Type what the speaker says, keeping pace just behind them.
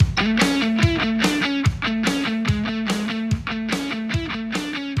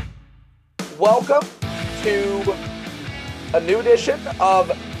welcome to a new edition of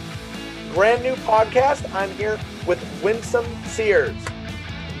brand new podcast. I'm here with Winsome Sears.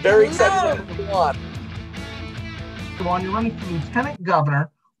 Very excited to have you on. You're running for lieutenant governor.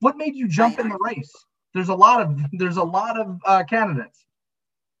 What made you jump in the race? There's a lot of candidates.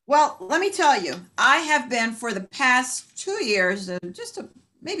 Well, let me tell you, I have been for the past 2 years,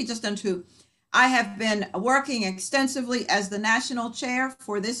 maybe just on two, I have been working extensively as the national chair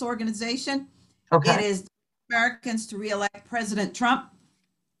for this organization. Okay. It is Americans to Re-elect President Trump.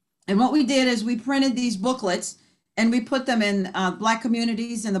 And what we did is we printed these booklets and we put them in Black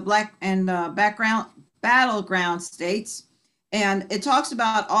communities in the Black and battleground states. And it talks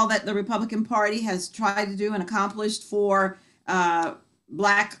about all that the Republican Party has tried to do and accomplished for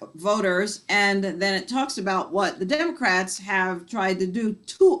Black voters. And then it talks about what the Democrats have tried to do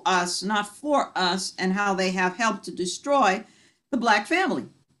to us, not for us, and how they have helped to destroy the Black family.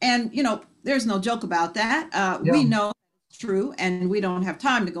 And, you know, there's no joke about that. We know it's true, and we don't have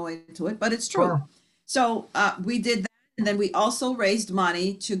time to go into it, but it's true. Sure. So we did that. And then we also raised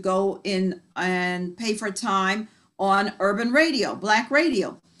money to go in and pay for time on urban radio, Black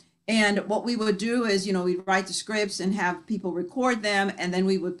radio. And what we would do is, you know, we'd write the scripts and have people record them, and then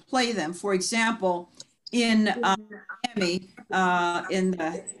we would play them. For example, in Miami,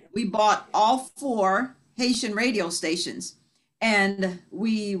 we bought all 4 Haitian radio stations, and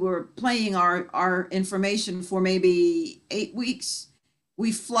we were playing our information for maybe 8 weeks.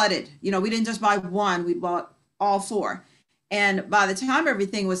 We flooded, you know, we didn't just buy one, we bought all 4. And by the time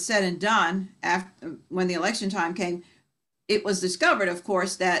everything was said and done, when the election time came, it was discovered, of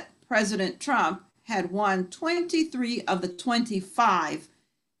course, that President Trump had won 23 of the 25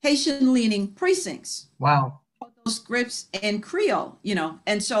 Haitian-leaning precincts. Wow. Those scripts in Creole, you know,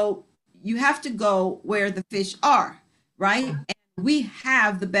 and so you have to go where the fish are, right? And we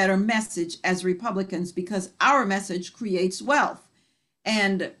have the better message as Republicans because our message creates wealth.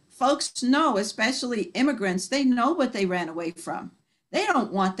 And folks know, especially immigrants, they know what they ran away from. They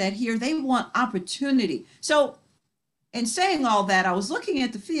don't want that here. They want opportunity. So in saying all that, I was looking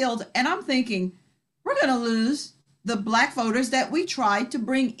at the field and I'm thinking, we're going to lose the Black voters that we tried to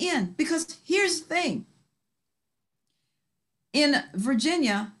bring in. Because here's the thing. In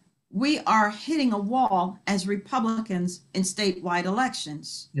Virginia, we are hitting a wall as Republicans in statewide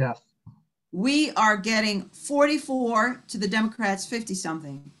elections. Yes. We are getting 44 to the Democrats, 50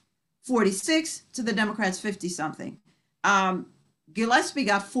 something. 46 to the Democrats, 50 something. Gillespie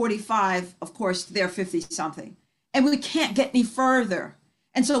got 45, of course, they're 50 something. And we can't get any further.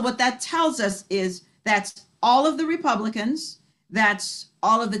 And so what that tells us is that's all of the Republicans, that's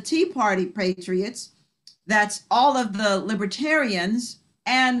all of the Tea Party patriots, that's all of the libertarians,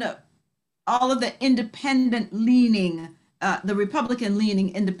 and all of the independent leaning, the Republican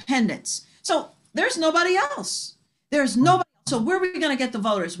leaning independents. So there's nobody else. There's nobody. So where are we going to get the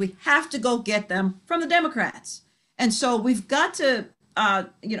voters? We have to go get them from the Democrats. And so we've got to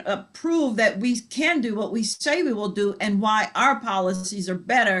prove that we can do what we say we will do and why our policies are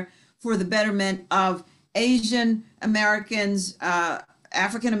better for the betterment of Asian Americans,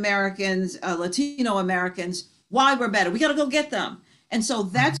 African Americans, Latino Americans, why we're better. We got to go get them. And so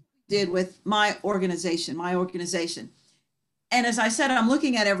that's what we did with my organization. And as I said, I'm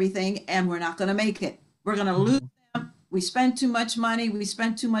looking at everything and we're not going to make it. We're going to lose them. We spend too much money. We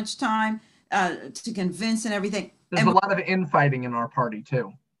spend too much time to convince and everything. There's a lot of infighting in our party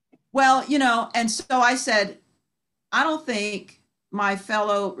too. Well, you know, and so I said, I don't think my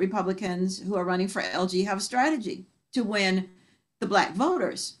fellow Republicans who are running for LG have a strategy to win the Black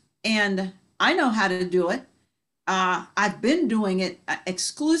voters. And I know how to do it. I've been doing it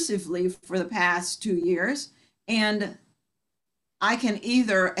exclusively for the past 2 years. And I can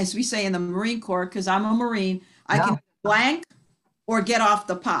either, as we say in the Marine Corps, because I'm a Marine, I can blank or get off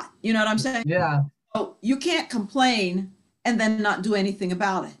the pot. You know what I'm saying? Yeah. So you can't complain and then not do anything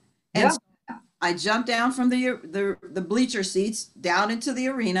about it. And so I jumped down from the bleacher seats down into the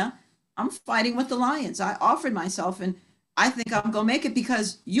arena. I'm fighting with the Lions. I offered myself, and I think I'm going to make it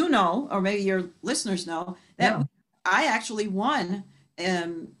because you know, or maybe your listeners know, that I actually won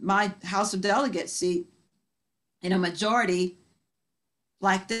my House of Delegates seat in a majority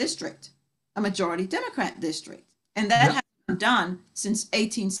Black district, a majority Democrat district. And that hasn't been done since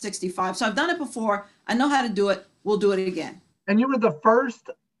 1865. So I've done it before. I know how to do it. We'll do it again. And you were the first,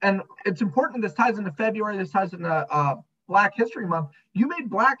 and it's important, this ties into February, this ties into Black History Month. You made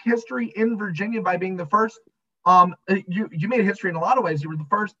Black history in Virginia by being the first, you made history in a lot of ways. You were the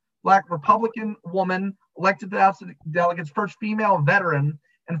first Black Republican woman elected to the House of Delegates, first female veteran,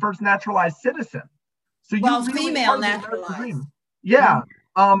 and first naturalized citizen. So you well, female naturalized. Yeah.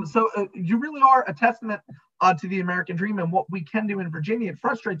 So you really are a testament to the American dream and what we can do in Virginia. It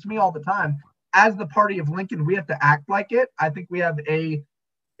frustrates me all the time. As the party of Lincoln, we have to act like it. I think we have a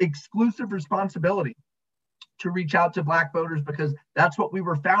exclusive responsibility to reach out to Black voters because that's what we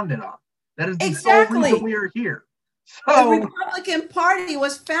were founded on. That is the sole reason we are here. So the Republican Party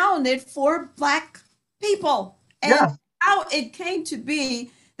was founded for Black people. And yes. how it came to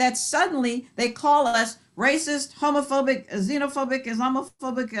be that suddenly they call us racist, homophobic, xenophobic,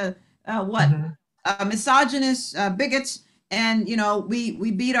 Islamophobic, misogynist, bigots, and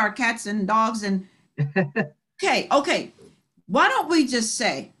we beat our cats and dogs and okay. Why don't we just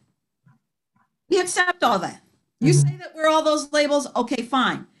say we accept all that? You say that we're all those labels, okay,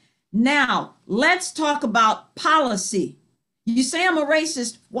 fine. Now let's talk about policy. You say I'm a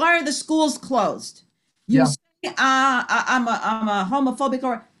racist. Why are the schools closed? You say I'm a homophobic,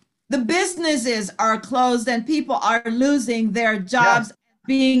 or the businesses are closed and people are losing their jobs,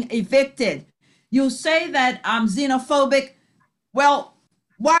 being evicted. You say that I'm xenophobic. Well,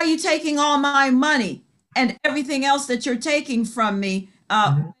 why are you taking all my money and everything else that you're taking from me?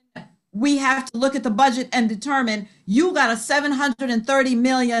 We have to look at the budget and determine you got a $730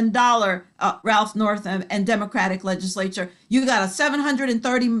 million, Ralph Northam and Democratic legislature. You got a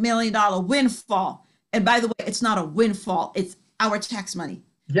 $730 million windfall. And by the way, it's not a windfall. It's our tax money.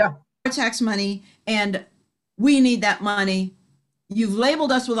 Yeah. Our tax money. And we need that money. You've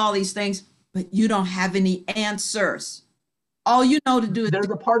labeled us with all these things, but you don't have any answers. All you know to do is... They're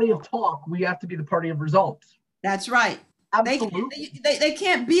the party of talk. We have to be the party of results. That's right. Absolutely. They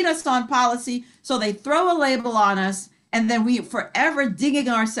can't beat us on policy, so they throw a label on us, and then we forever digging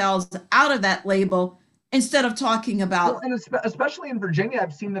ourselves out of that label instead of talking about... Well, and especially in Virginia,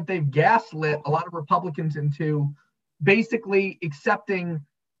 I've seen that they've gaslit a lot of Republicans into basically accepting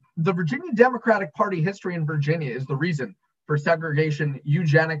the Virginia Democratic Party history in Virginia is the reason for segregation,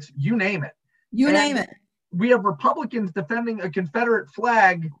 eugenics, you name it. Name it. We have Republicans defending a Confederate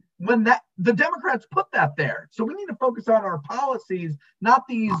flag when the Democrats put that there. So we need to focus on our policies, not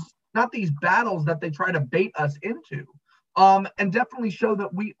these battles that they try to bait us into. And definitely show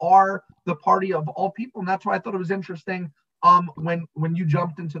that we are the party of all people. And that's why I thought it was interesting when you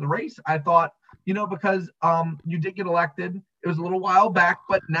jumped into the race. I thought, because you did get elected, it was a little while back,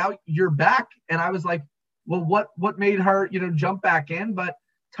 but now you're back. And I was like, well, what made her, jump back in? But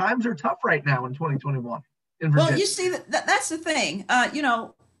times are tough right now in 2021 in Virginia. Well, you see, that's the thing.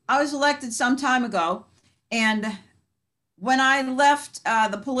 I was elected some time ago, and when I left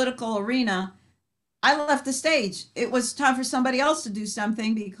the political arena, I left the stage. It was time for somebody else to do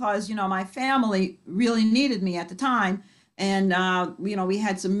something because, my family really needed me at the time. And, we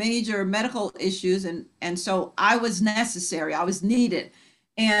had some major medical issues. And so I was necessary. I was needed.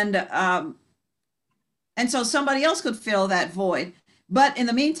 And so somebody else could fill that void. But in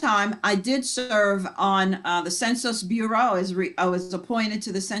the meantime, I did serve on the Census Bureau. I was appointed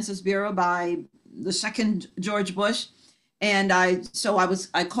to the Census Bureau by the second George Bush. And I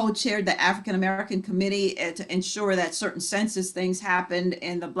co-chaired the African American Committee to ensure that certain census things happened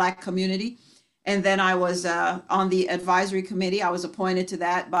in the Black community. And then I was on the advisory committee. I was appointed to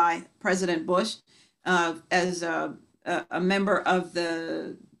that by President Bush as a member of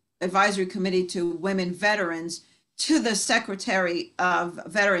the advisory committee to women veterans, to the Secretary of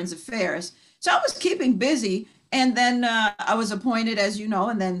Veterans Affairs. So I was keeping busy. And then I was appointed, as you know,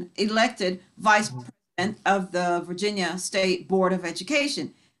 and then elected vice president of the Virginia State Board of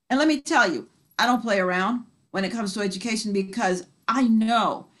Education. And let me tell you, I don't play around when it comes to education because I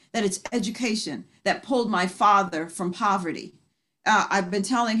know that it's education that pulled my father from poverty. I've been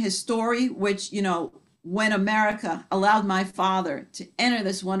telling his story, which, when America allowed my father to enter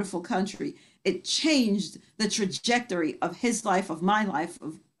this wonderful country, it changed the trajectory of his life, of my life,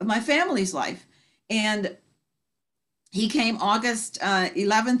 of my family's life. And he came August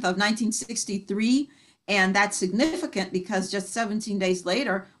 11th of 1963. And that's significant because just 17 days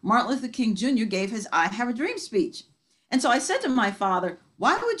later, Martin Luther King Jr. gave his I Have a Dream speech. And so I said to my father,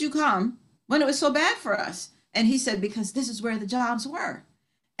 why would you come when it was so bad for us? And he said, because this is where the jobs were.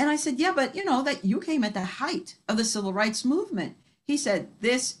 And I said, yeah, but that you came at the height of the civil rights movement. He said,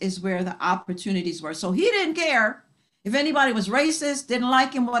 this is where the opportunities were. So he didn't care if anybody was racist, didn't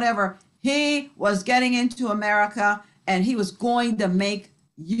like him, whatever. He was getting into America and he was going to make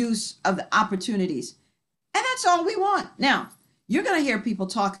use of the opportunities. And that's all we want. Now, you're going to hear people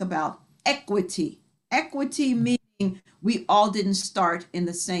talk about equity. Equity meaning we all didn't start in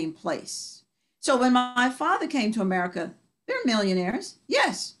the same place. So when my father came to America, they're millionaires.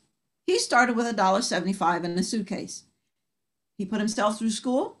 Yes, he started with $1.75 in a suitcase. He put himself through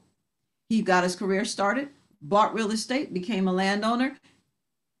school. He got his career started, bought real estate, became a landowner.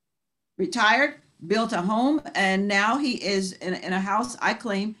 retired, built a home, and now he is in a house I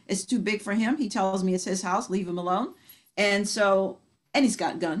claim is too big for him. He tells me it's his house, leave him alone. And so, and he's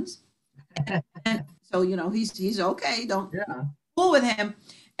got guns. And so, he's okay. Don't fool with him.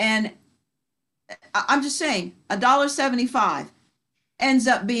 And I'm just saying, $1.75 ends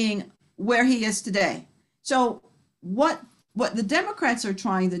up being where he is today. So what the Democrats are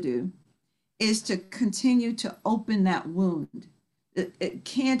trying to do is to continue to open that wound. It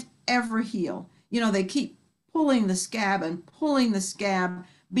can't ever heal. They keep pulling the scab and pulling the scab,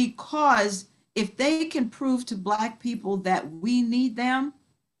 because if they can prove to Black people that we need them,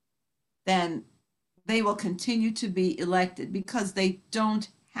 then they will continue to be elected, because they don't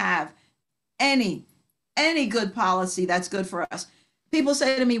have any good policy that's good for us. People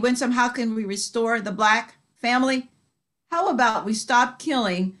say to me, Winsome, how can we restore the Black family? How about we stop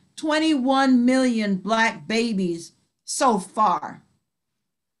killing 21 million Black babies so far?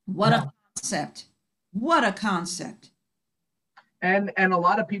 What a concept. What a concept. And a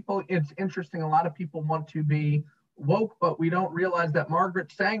lot of people, it's interesting, a lot of people want to be woke, but we don't realize that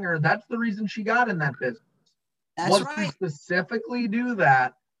Margaret Sanger, that's the reason she got in that business. That's right. To specifically do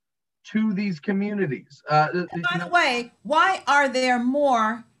that to these communities. By the way, why are there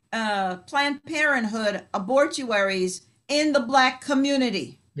more Planned Parenthood abortuaries in the Black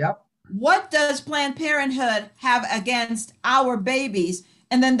community? Yep. What does Planned Parenthood have against our babies?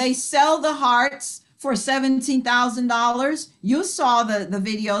 And then they sell the hearts for $17,000. You saw the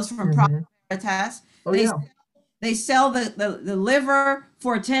videos from Project Veritas. They sell the liver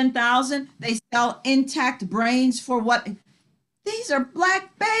for $10,000. They sell intact brains for what? These are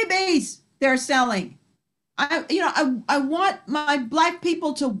Black babies they're selling. I want my Black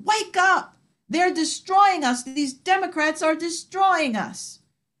people to wake up. They're destroying us. These Democrats are destroying us.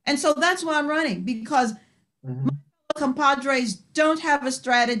 And so that's why I'm running, because my compadres don't have a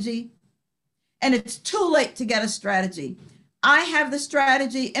strategy, and it's too late to get a strategy. I have the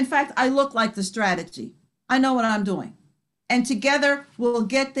strategy. In fact, I look like the strategy. I know what I'm doing. And together we'll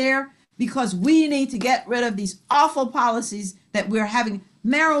get there, because we need to get rid of these awful policies that we're having.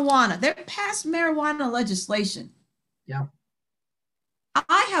 Marijuana, they're past marijuana legislation. Yeah.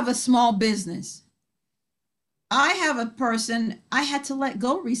 I have a small business. I have a person I had to let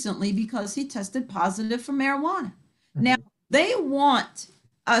go recently because he tested positive for marijuana. Now, they want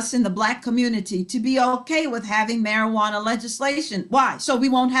us in the Black community to be okay with having marijuana legislation. Why? So we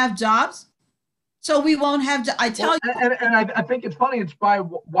won't have jobs? So we won't have, I tell you. And I think it's funny, it's by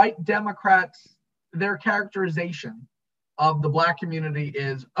white Democrats, their characterization of the Black community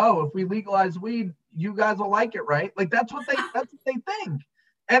is, oh, if we legalize weed, you guys will like it, right? Like that's what they think.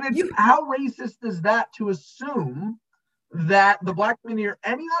 And it's how racist is that to assume that the Black community or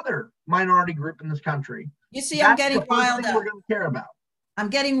any other minority group in this country, you see, I'm getting riled up. We're going to care about. I'm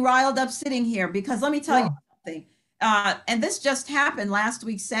getting riled up sitting here, because let me tell you something. And this just happened last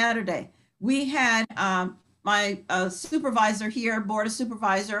week, Saturday. We had my supervisor here, board of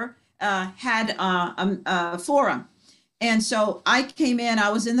supervisor, had a forum. And so I came in, I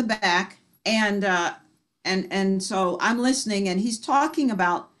was in the back, and so I'm listening, and he's talking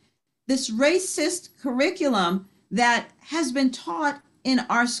about this racist curriculum that has been taught in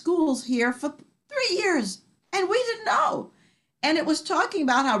our schools here for 3 years, and we didn't know. And it was talking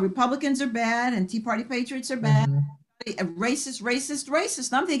about how Republicans are bad and Tea Party patriots are bad,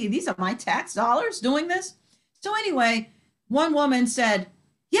 racist. And I'm thinking, these are my tax dollars doing this? So anyway, one woman said,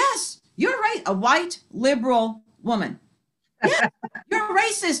 yes, you're right, a white liberal woman. Yeah, you're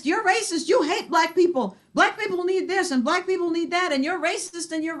racist. You hate Black people. Black people need this and Black people need that. And you're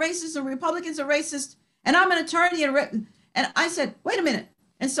racist and Republicans are racist. And I'm an attorney. And I said, wait a minute.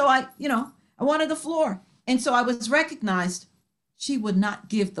 And so I wanted the floor. And so I was recognized. She would not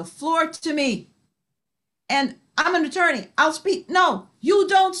give the floor to me. And I'm an attorney. I'll speak. No, you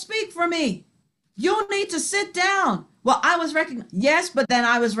don't speak for me. You need to sit down. Well, I was recognized. Yes, but then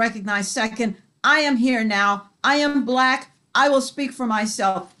I was recognized second. I am here now. I am Black. I will speak for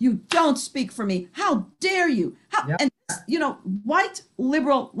myself. You don't speak for me. How dare you? And white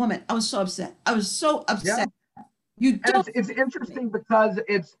liberal woman. I was so upset. Yeah. You don't. It's interesting because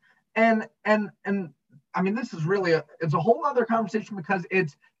it's and I mean, this is really it's a whole other conversation, because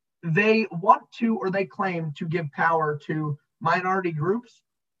they want to, or they claim to give power to minority groups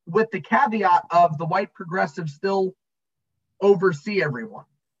with the caveat of the white progressives still oversee everyone.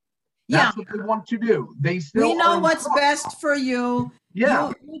 That's what they want to do. We know what's best for you.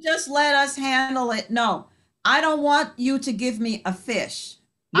 Yeah. You just let us handle it. No, I don't want you to give me a fish.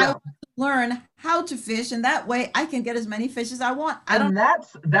 Yeah. I want to learn how to fish, and that way I can get as many fish as I want. And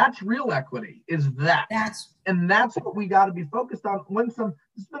that's real equity, is that. And that's what we got to be focused on. Winsome,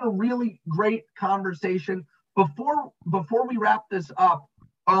 it's been a really great conversation. Before we wrap this up,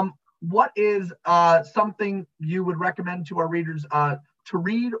 what is something you would recommend to our readers to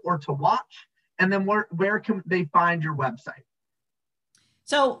read or to watch? And then where can they find your website?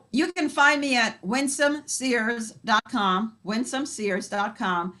 So you can find me at winsomesears.com,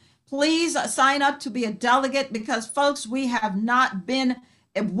 winsomesears.com. Please sign up to be a delegate, because folks, we have not been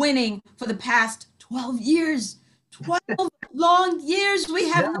winning for the past 12 years. 12 long years we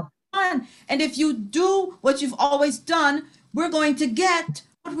have not won. And if you do what you've always done, we're going to get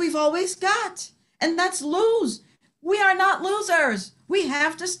what we've always got. And that's lose. We are not losers. We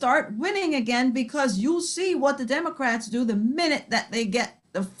have to start winning again, because you'll see what the Democrats do the minute that they get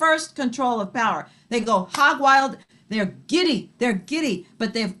the first control of power. They go hog wild. They're giddy,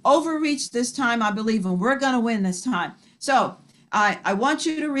 but they've overreached this time, I believe, and we're going to win this time. So I want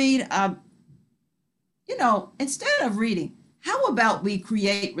you to read, instead of reading, how about we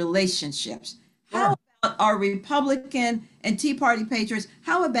create relationships? How about our Republican and Tea Party patriots?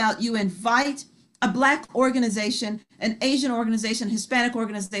 How about you invite a Black organization, an Asian organization, Hispanic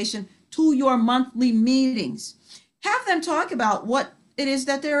organization to your monthly meetings? Have them talk about what it is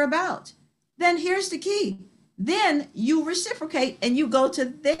that they're about. Then here's the key. Then you reciprocate and you go to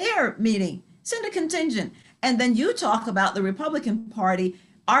their meeting, send a contingent, and then you talk about the Republican Party,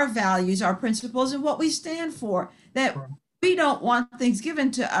 our values, our principles, and what we stand for. That we don't want things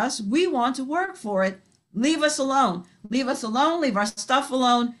given to us. We want to work for it. Leave us alone. Leave us alone. Leave our stuff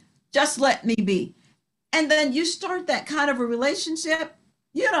alone. Just let me be. And then you start that kind of a relationship.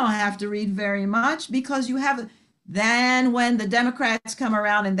 You don't have to read very much, because you have. Then when the Democrats come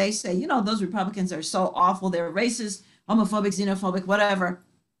around and they say, those Republicans are so awful, they're racist, homophobic, xenophobic, whatever,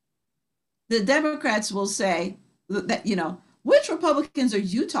 the Democrats will say that, which Republicans are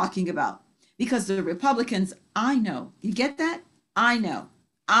you talking about? Because the Republicans I know, you get that? I know,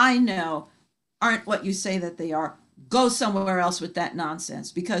 aren't what you say that they are. Go somewhere else with that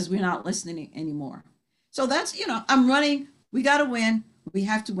nonsense, because we're not listening anymore. So that's, I'm running. We got to win. We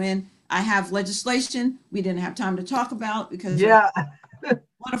have to win. I have legislation we didn't have time to talk about, because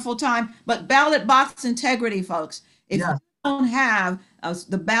wonderful time. But ballot box integrity, folks. If you don't have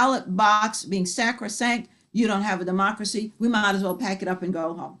the ballot box being sacrosanct, you don't have a democracy. We might as well pack it up and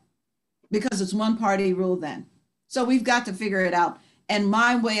go home, because it's one party rule then. So we've got to figure it out. And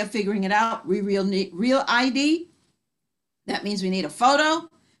my way of figuring it out, we need real ID. That means we need a photo.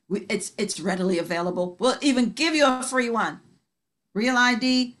 It's readily available. We'll even give you a free one. Real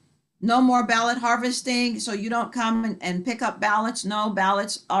ID. No more ballot harvesting, so you don't come and pick up ballots. No,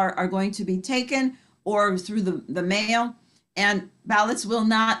 ballots are going to be taken or through the mail, and ballots will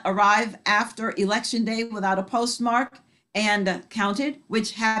not arrive after Election Day without a postmark and counted,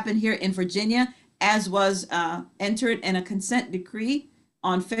 which happened here in Virginia, as was entered in a consent decree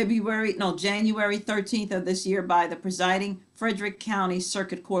on January 13th of this year by the presiding Frederick County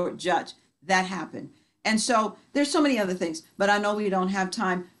Circuit Court judge. That happened. And so there's so many other things, but I know we don't have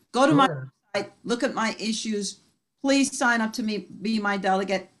time. Go to my website, look at my issues. Please sign up to me, be my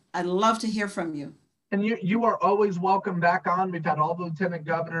delegate. I'd love to hear from you. And you are always welcome back on. We've had all the lieutenant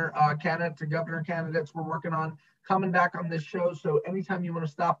governor candidates and governor candidates we're working on coming back on this show. So anytime you want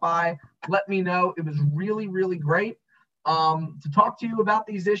to stop by, let me know. It was really, really great to talk to you about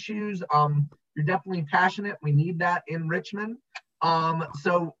these issues. You're definitely passionate. We need that in Richmond.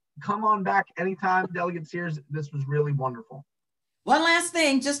 So come on back anytime, Delegate Sears. This was really wonderful. One last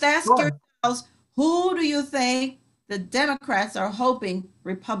thing, just ask yourselves, who do you think the Democrats are hoping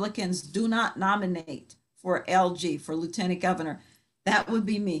Republicans do not nominate for LG, for lieutenant governor? That would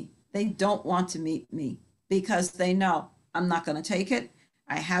be me. They don't want to meet me, because they know I'm not going to take it.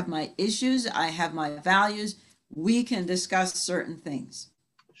 I have my issues. I have my values. We can discuss certain things.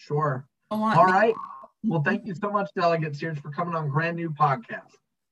 Sure. All right. Well, thank you so much, Delegate Sears, for coming on Grand New Podcast.